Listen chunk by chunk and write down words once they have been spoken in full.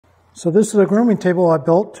So this is a grooming table I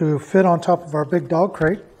built to fit on top of our big dog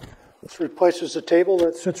crate. This replaces the table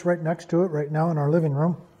that sits right next to it right now in our living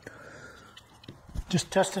room.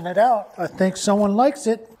 Just testing it out. I think someone likes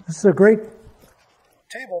it. This is a great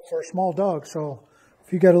table for a small dog. So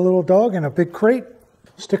if you got a little dog and a big crate,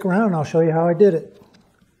 stick around and I'll show you how I did it.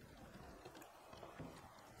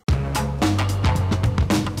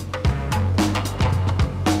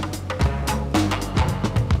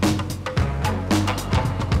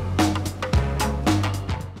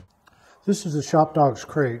 This is the shop dog's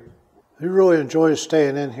crate. He really enjoys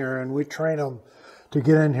staying in here, and we train him to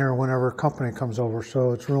get in here whenever company comes over.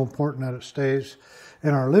 So it's real important that it stays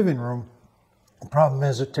in our living room. The problem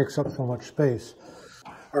is it takes up so much space.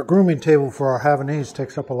 Our grooming table for our Havanese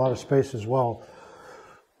takes up a lot of space as well.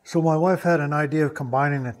 So my wife had an idea of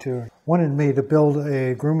combining the two. Wanted me to build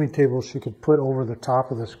a grooming table she could put over the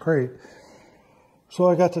top of this crate. So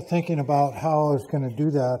I got to thinking about how I was going to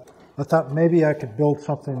do that. I thought maybe I could build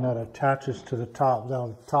something that attaches to the top. Now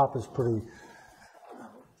the top is pretty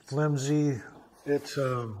flimsy. It's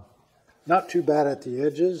not too bad at the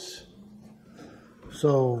edges.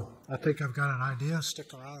 So I think I've got an idea.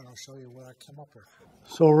 Stick around and I'll show you what I came up with.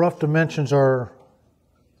 So rough dimensions are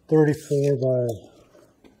 34 by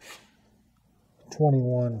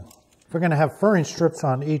 21. If we're going to have furring strips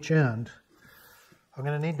on each end, I'm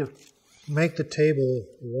going to need to make the table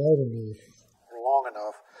wide enough or long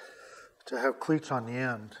enough to have cleats on the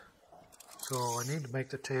end. So I need to make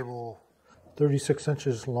the table 36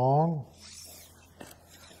 inches long,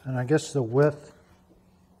 and I guess the width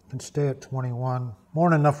can stay at 21. More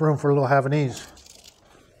than enough room for a little Havanese.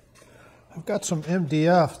 I've got some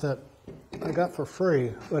MDF that I got for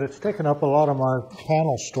free, but it's taken up a lot of my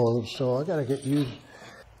panel storage, so I gotta get used.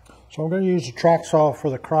 So I'm gonna use the track saw for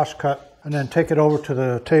the cross cut and then take it over to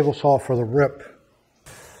the table saw for the rip.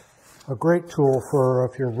 A great tool for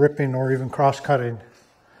if you're ripping or even cross-cutting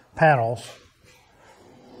panels.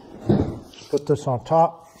 Put this on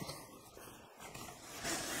top.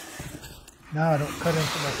 Now I don't cut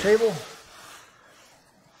into my table.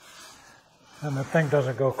 And the thing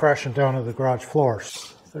doesn't go crashing down to the garage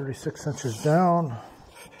floors. 36 inches down.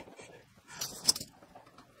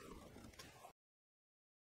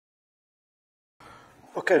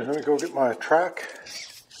 Okay, let me go get my track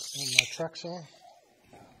and my track saw.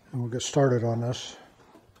 And we'll get started on this.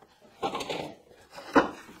 Put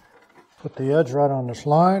the edge right on this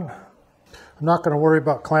line. I'm not going to worry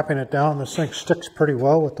about clamping it down. This thing sticks pretty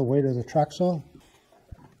well with the weight of the track saw.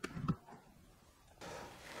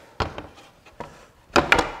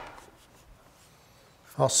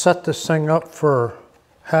 I'll set this thing up for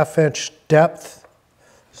 1/2 inch depth.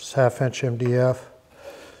 This is 1/2 inch MDF.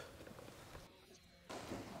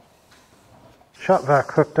 Shop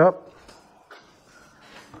vac hooked up.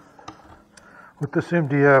 With this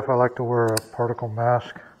MDF, I like to wear a particle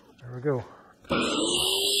mask. There we go.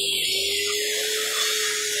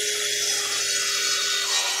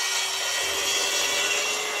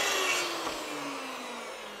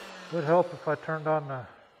 Would help if I turned on the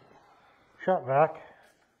shop vac.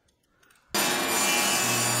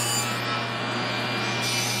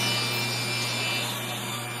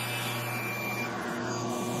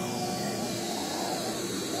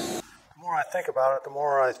 The more I think about it, the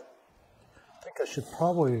more I think I should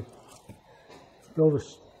probably build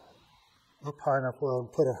this up high enough where I'll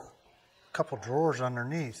put a couple drawers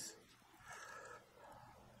underneath.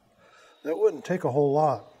 That wouldn't take a whole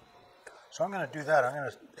lot. So I'm going to do that. I'm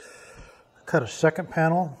going to cut a second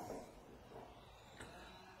panel,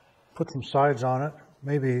 put some sides on it,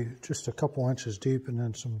 maybe just a couple inches deep, and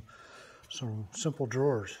then some simple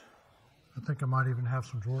drawers. I think I might even have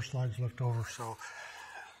some drawer slides left over, so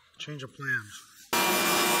change of plans.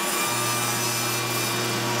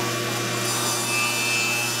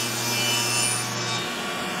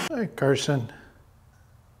 Hey, Carson.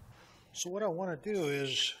 So what I want to do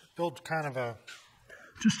is build kind of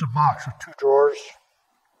just a box with 2 drawers,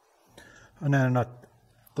 and then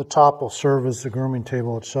the top will serve as the grooming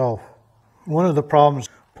table itself. One of the problems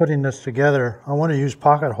putting this together, I want to use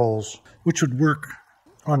pocket holes, which would work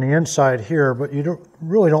on the inside here, but you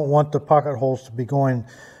really don't want the pocket holes to be going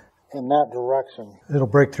in that direction. It'll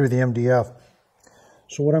break through the MDF.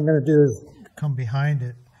 So what I'm going to do is come behind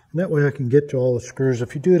it, and that way I can get to all the screws.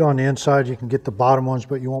 If you do it on the inside, you can get the bottom ones,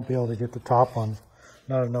 but you won't be able to get the top one.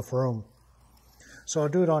 Not enough room. So I'll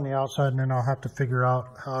do it on the outside, and then I'll have to figure out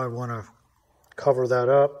how I want to cover that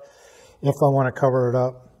up. If I want to cover it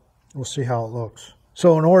up, we'll see how it looks.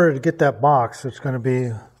 So in order to get that box, it's going to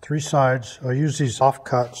be 3 sides. I'll use these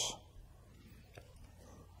offcuts.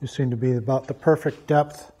 These seem to be about the perfect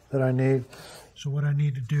depth that I need. So what I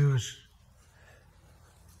need to do is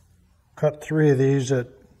cut 3 of these that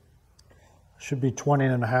should be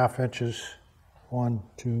 20.5 inches. 1,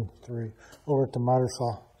 2, 3 over at the miter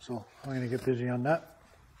saw. So I'm going to get busy on that.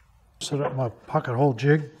 Set up my pocket hole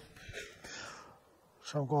jig.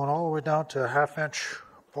 So I'm going all the way down to 1/2 inch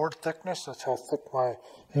board thickness. That's how thick my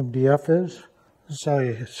MDF is. This is how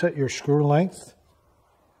you set your screw length.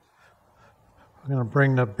 I'm going to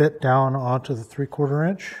bring the bit down onto the 3/4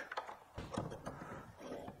 inch.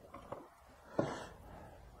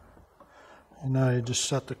 And now you just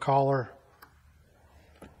set the collar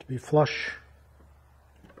to be flush.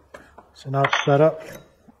 So now it's set up,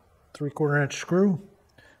 3/4 inch screw,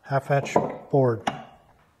 1/2 inch board.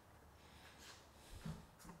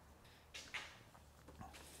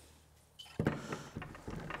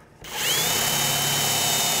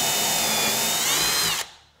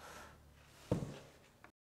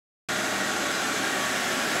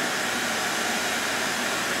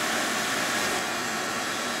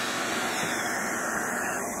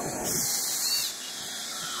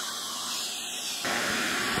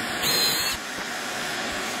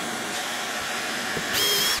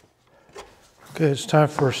 Okay, it's time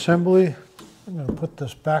for assembly. I'm going to put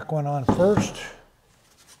this back one on first.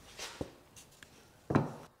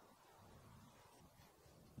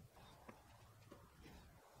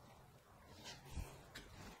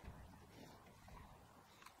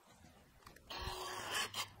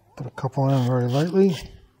 Put a couple in very lightly.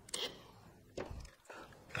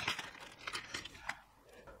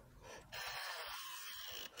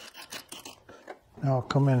 Now I'll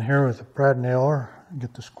come in here with a brad nailer and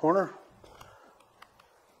get this corner.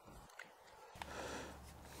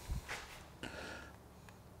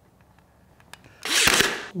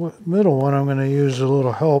 Middle one I'm going to use a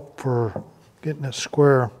little help for getting it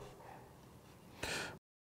square.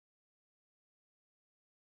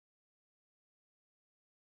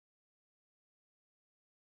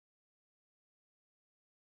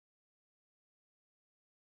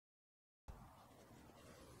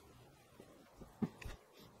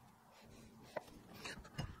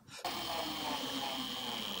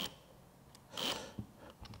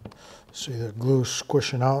 See the glue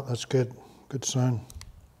squishing out, that's good, good sign.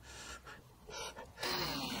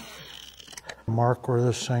 Mark where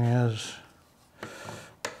this thing is.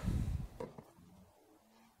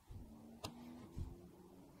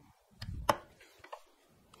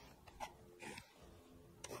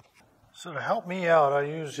 So to help me out, I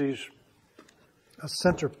use a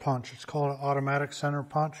center punch. It's called an automatic center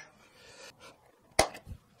punch.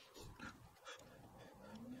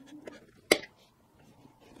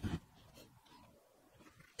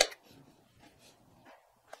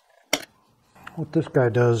 What this guy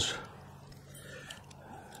does,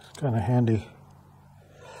 it's kind of handy.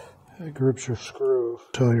 It grips your screw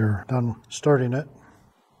until you're done starting it.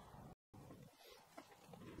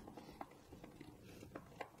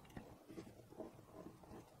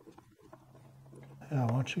 Now,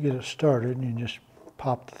 once you get it started, you just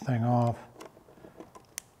pop the thing off.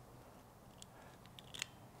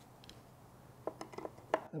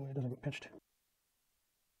 That way it doesn't get pinched.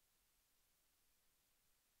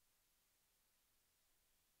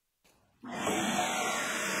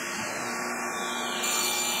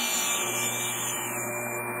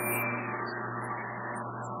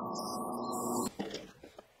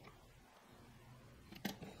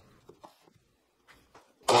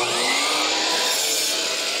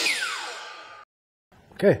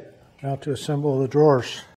 Okay, now to assemble the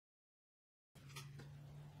drawers.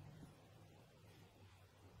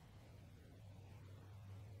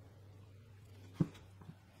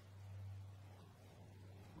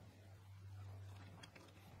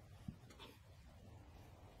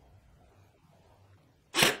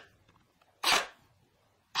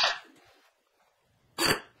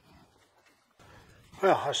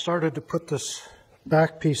 Well, I started to put this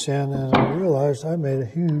back piece in and I realized I made a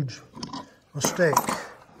huge mistake.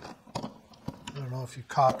 I don't know if you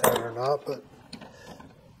caught that or not, but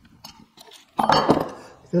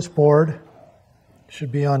this board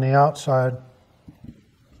should be on the outside.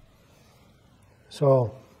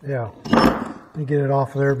 So, yeah, you get it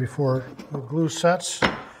off of there before the glue sets. I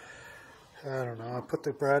don't know, I put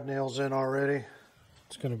the brad nails in already.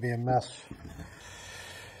 It's going to be a mess.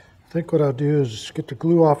 I think what I'll do is get the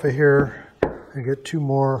glue off of here and get 2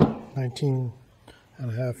 more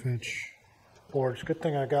 19.5 inch boards. Good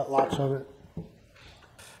thing I got lots of it.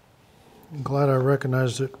 I'm glad I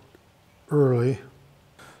recognized it early.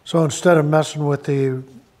 So instead of messing with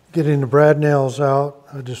getting the brad nails out,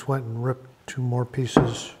 I just went and ripped 2 more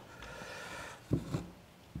pieces.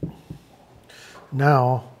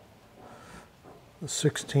 Now, the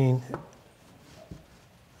 16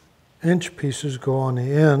 inch pieces go on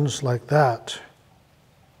the ends like that.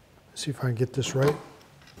 Let's see if I can get this right.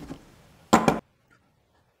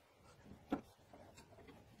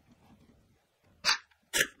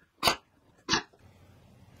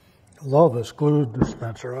 Love this glue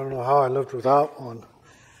dispenser. I don't know how I lived without one.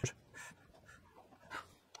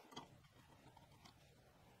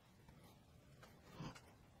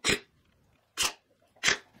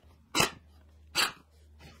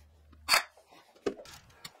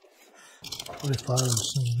 $25 and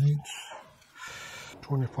 7/8.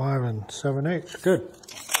 25 and 7/8. Good.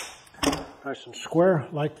 Nice and square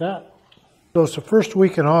like that. So it's the first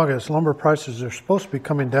week in August. Lumber prices are supposed to be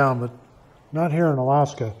coming down, but not here in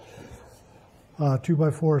Alaska.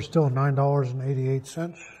 2x4 is still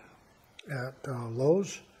 $9.88 at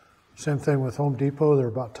Lowe's. Same thing with Home Depot. They're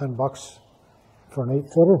about $10 for an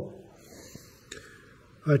 8-footer.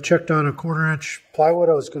 I checked on a 1/4-inch plywood.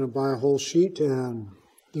 I was going to buy a whole sheet, and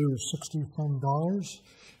they were $65.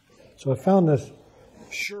 So I found this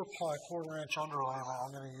Sureply 1/4-inch underlayment.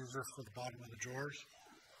 I'm going to use this for the bottom of the drawers.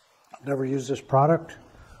 I've never used this product.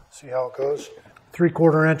 See how it goes.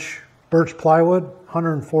 3/4-inch birch plywood,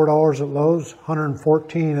 $104 at Lowe's,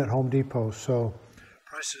 $114 at Home Depot. So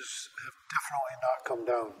prices have definitely not come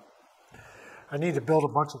down. I need to build a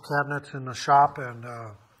bunch of cabinets in the shop, and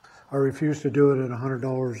I refuse to do it at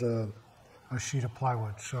 $100 a sheet of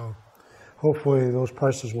plywood. So hopefully those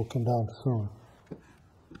prices will come down soon.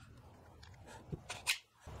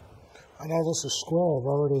 I know this is square. I've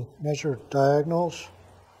already measured diagonals.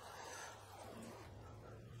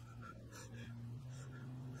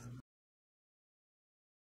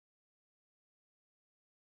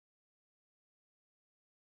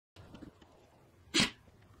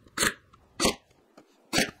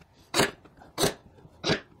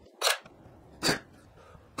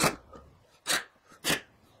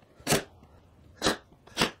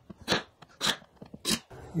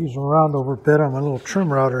 Use a round over bit on my little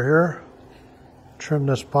trim router here. Trim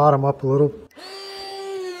this bottom up a little.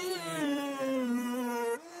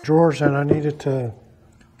 Drawers, and I need it to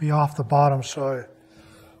be off the bottom, so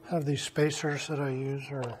I have these spacers that I use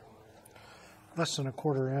are less than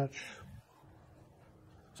 1/4 inch.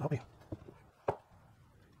 So help me.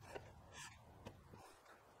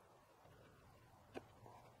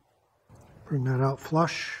 Bring that out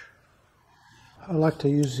flush. I like to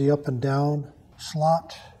use the up and down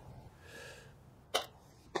slot.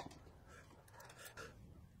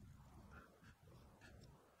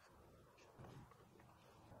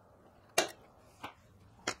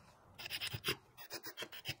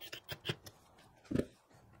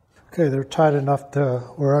 Okay, they're tight enough to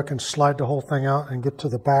where I can slide the whole thing out and get to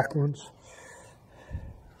the back ones.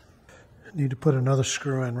 Need to put another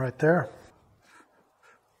screw in right there.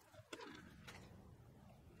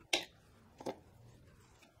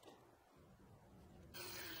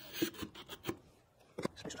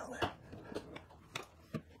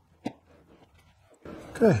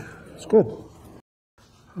 Okay, it's good.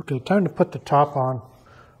 Okay, time to put the top on.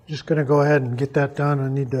 I'm just going to go ahead and get that done. I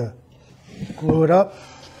need to glue it up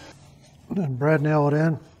and brad nail it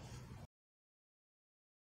in.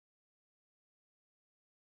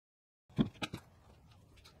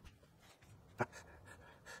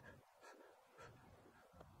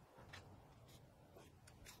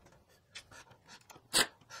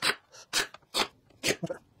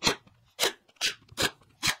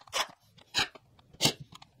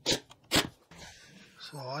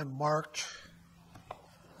 So I marked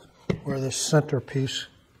where the centerpiece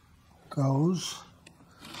goes.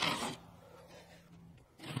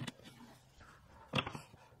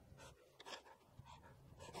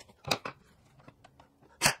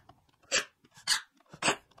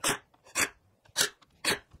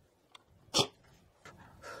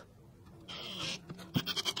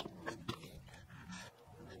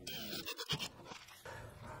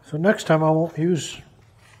 So next time I won't use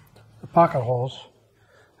the pocket holes.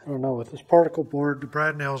 I don't know, with this particle board, the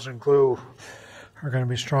brad nails and glue are going to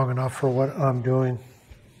be strong enough for what I'm doing.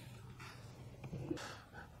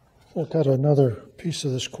 So I've got another piece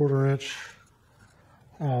of this 1/4 inch.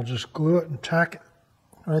 I'll just glue it and tack it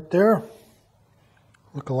right there.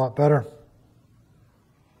 Look a lot better.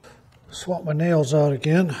 Swap my nails out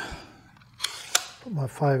again. Put my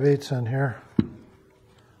 5/8 in here.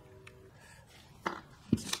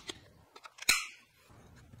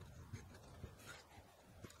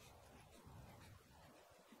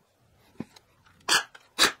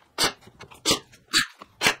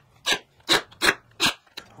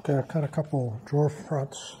 Okay, I've cut a couple drawer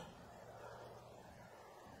fronts.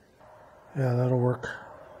 Yeah, that'll work.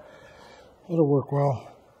 It'll work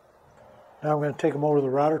well. Now I'm going to take them over to the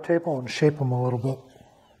router table and shape them a little bit.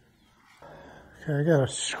 Okay, I got a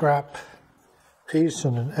scrap piece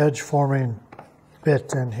and an edge forming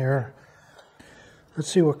bit in here. Let's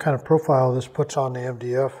see what kind of profile this puts on the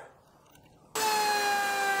MDF.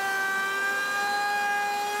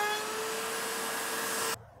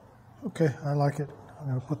 Okay, I like it. I'm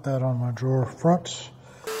going to put that on my drawer fronts.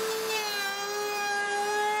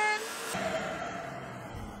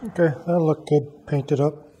 Okay, that'll look good painted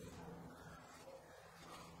up.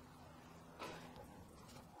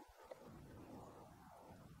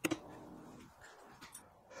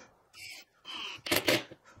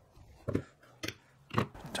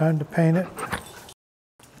 Time to paint it.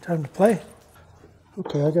 Time to play.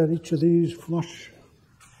 Okay, I got each of these flush.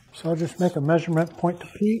 So I'll just make a measurement point to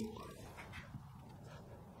P.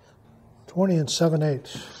 20 7/8.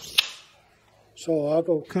 So I'll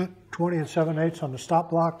go cut 20 7/8 on the stop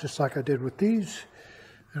block just like I did with these.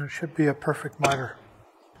 And it should be a perfect miter.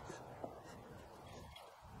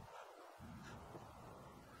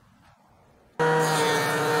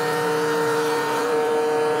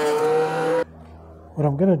 What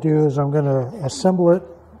I'm going to do is I'm going to assemble it,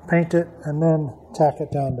 paint it, and then tack it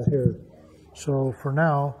down to here. So for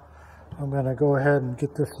now, I'm going to go ahead and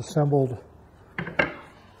get this assembled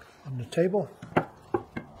on the table.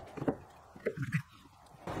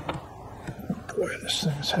 Boy, this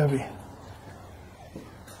thing is heavy.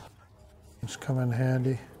 It's come in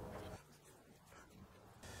handy.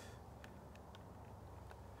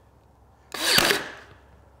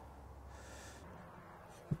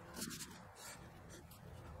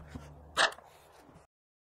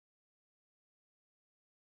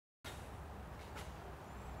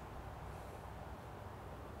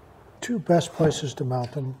 Two best places to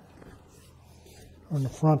mount them on the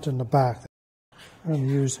front and the back. I'm going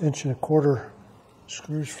to use 1 1/4"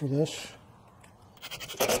 screws for this.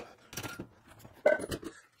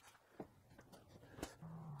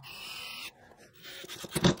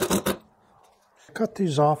 Cut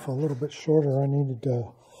these off a little bit shorter. I'm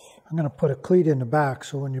going to put a cleat in the back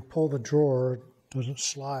so when you pull the drawer, it doesn't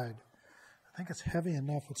slide. I think it's heavy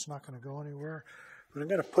enough it's not going to go anywhere. But I'm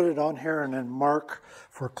going to put it on here and then mark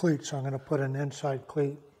for cleats. So I'm going to put an inside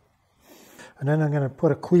cleat. And then I'm going to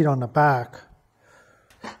put a cleat on the back.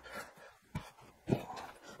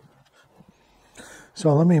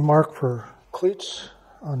 So let me mark for cleats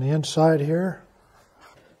on the inside here.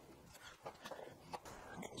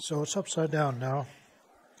 So it's upside down now.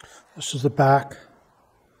 This is the back.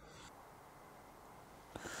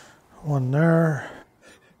 One there.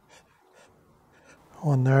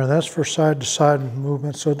 One there. That's for side-to-side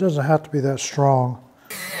movement, so it doesn't have to be that strong.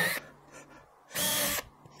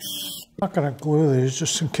 I'm not going to glue these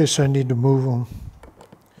just in case I need to move them.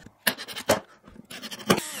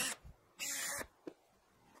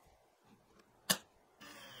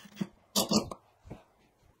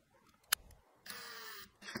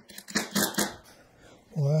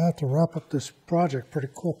 Well, I have to wrap up this project pretty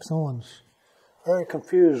quick. Someone's very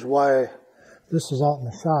confused why this is out in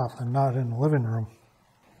the shop and not in the living room.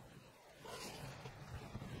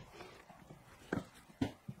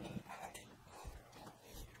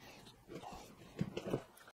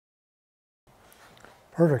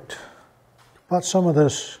 Perfect. Bought some of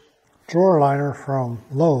this drawer liner from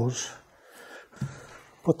Lowe's.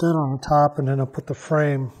 Put that on the top and then I'll put the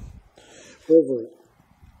frame over it.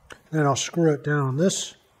 Then I'll screw it down.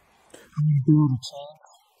 This, I'm going to do it inside.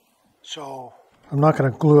 So I'm not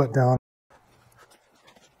going to glue it down.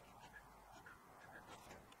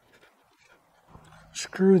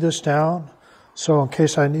 Screw this down so in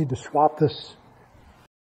case I need to swap this,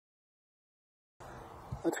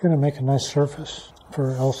 that's going to make a nice surface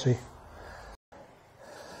for Elsie.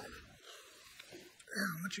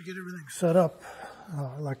 Once you get everything set up,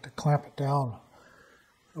 I like to clamp it down.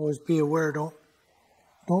 Always be aware, don't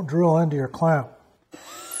drill into your clamp.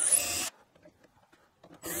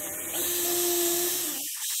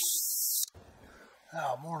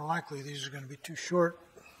 Now, more than likely these are going to be too short.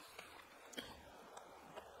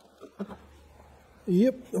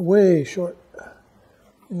 Yep, way short.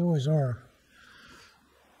 They always are.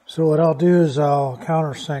 So what I'll do is I'll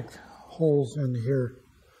countersink holes in here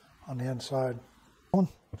on the inside.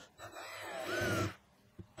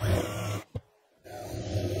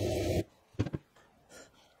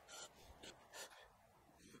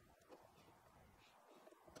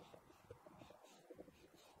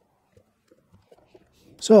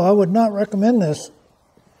 So I would not recommend this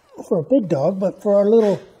for a big dog, but for our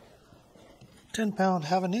little 10-pound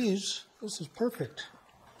Havanese, this is perfect.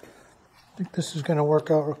 I think this is going to work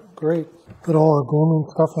out great. Put all our grooming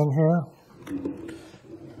stuff in here.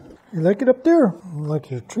 You like it up there? Like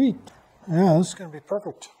your treat. Yeah, this is going to be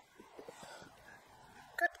perfect.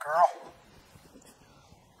 Good girl.